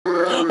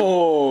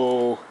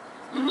Oh.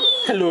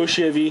 Hello,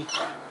 Chevy.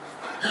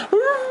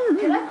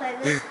 Can I play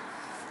this?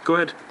 Go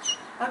ahead.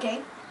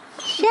 Okay.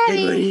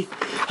 Hey, buddy.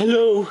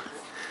 Hello.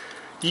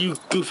 You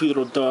goofy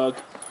little dog.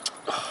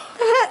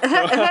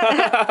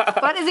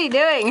 What is he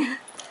doing?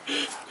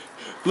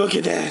 Look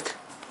at that.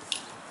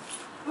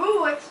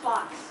 Ooh,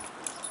 Xbox.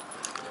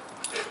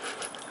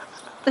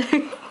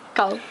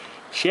 Go.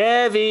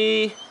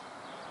 Chevy.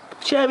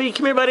 Chevy,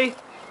 come here, buddy.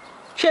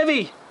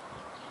 Chevy.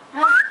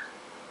 Huh?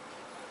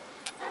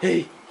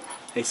 Hey.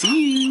 I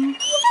see you.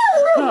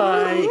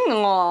 Hi.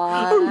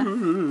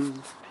 Aww.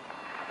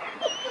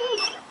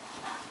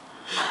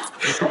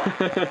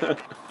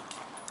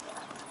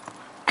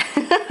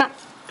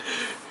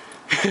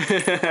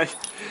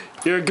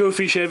 You're a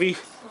goofy, Chevy.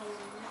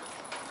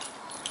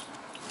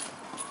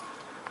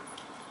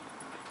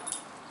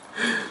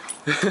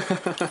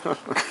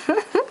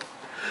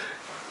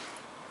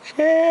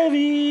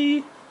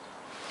 Chevy.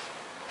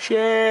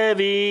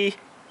 Chevy.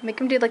 Make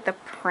him do like the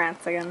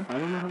prance again. I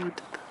don't know how to do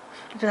that.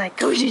 Be like,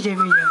 go Chevy.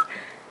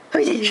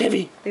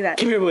 Chevy. Do that.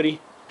 Come here, buddy.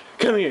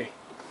 Come here.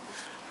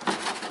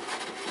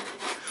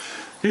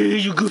 Hey,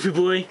 you goofy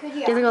boy. Good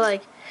You have to go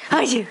like,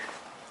 I do.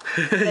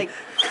 Like,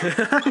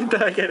 I'm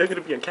not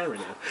gonna be on camera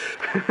now.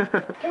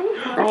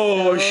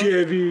 Oh,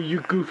 Chevy,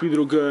 you goofy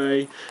little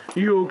guy.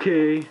 You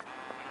okay?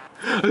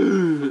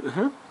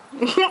 Huh?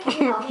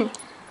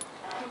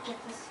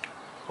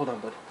 Hold on,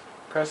 bud.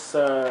 Press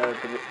the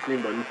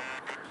green button.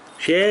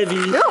 Chevy.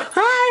 No.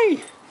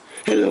 Hi.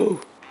 Hello.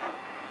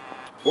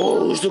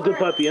 Oh, still good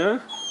puppy, huh?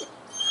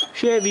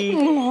 Chevy.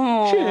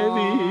 Aww.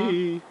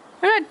 Chevy.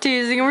 We're not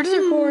teasing him, we're just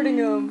recording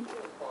him.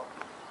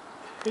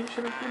 Hey,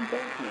 should have been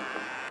back here.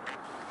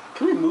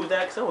 Can we move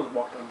that? Because I almost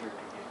walked under it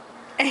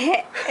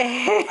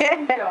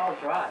again. They're all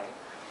dry.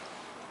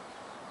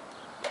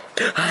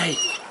 Hi.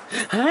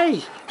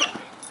 Hi.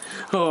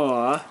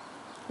 Aw.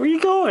 Where you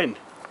going?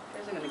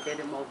 Guys are gonna get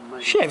him all the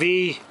money.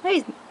 Chevy.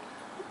 Hey,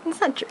 it's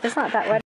not that wet.